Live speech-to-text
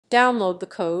Download the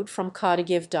code from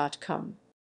codegive.com.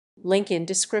 Link in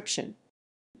description.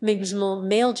 Mjml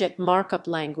Mailjet markup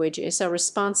language is a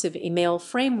responsive email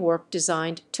framework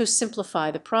designed to simplify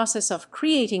the process of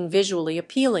creating visually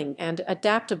appealing and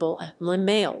adaptable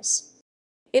emails.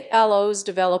 It allows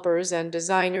developers and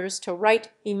designers to write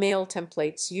email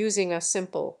templates using a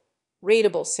simple,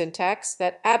 readable syntax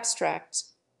that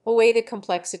abstracts away the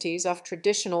complexities of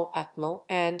traditional HTML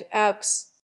and AUX.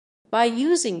 By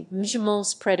using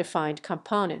Mjml's predefined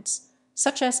components,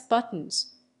 such as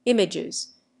buttons,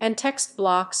 images, and text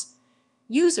blocks,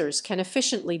 users can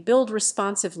efficiently build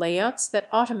responsive layouts that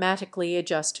automatically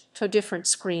adjust to different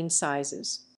screen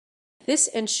sizes. This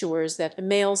ensures that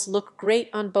emails look great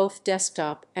on both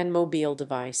desktop and mobile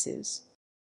devices.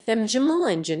 The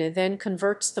Mjml engine then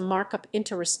converts the markup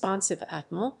into responsive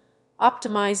HTML,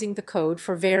 optimizing the code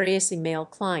for various email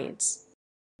clients.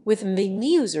 With Mjml,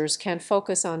 users can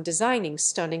focus on designing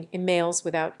stunning emails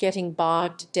without getting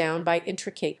bogged down by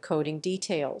intricate coding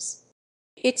details.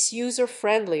 Its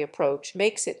user-friendly approach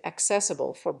makes it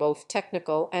accessible for both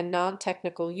technical and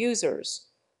non-technical users,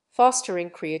 fostering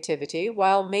creativity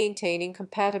while maintaining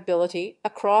compatibility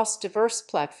across diverse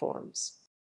platforms.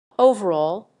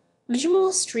 Overall,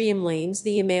 Mjml streamlines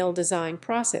the email design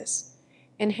process,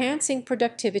 enhancing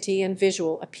productivity and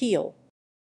visual appeal.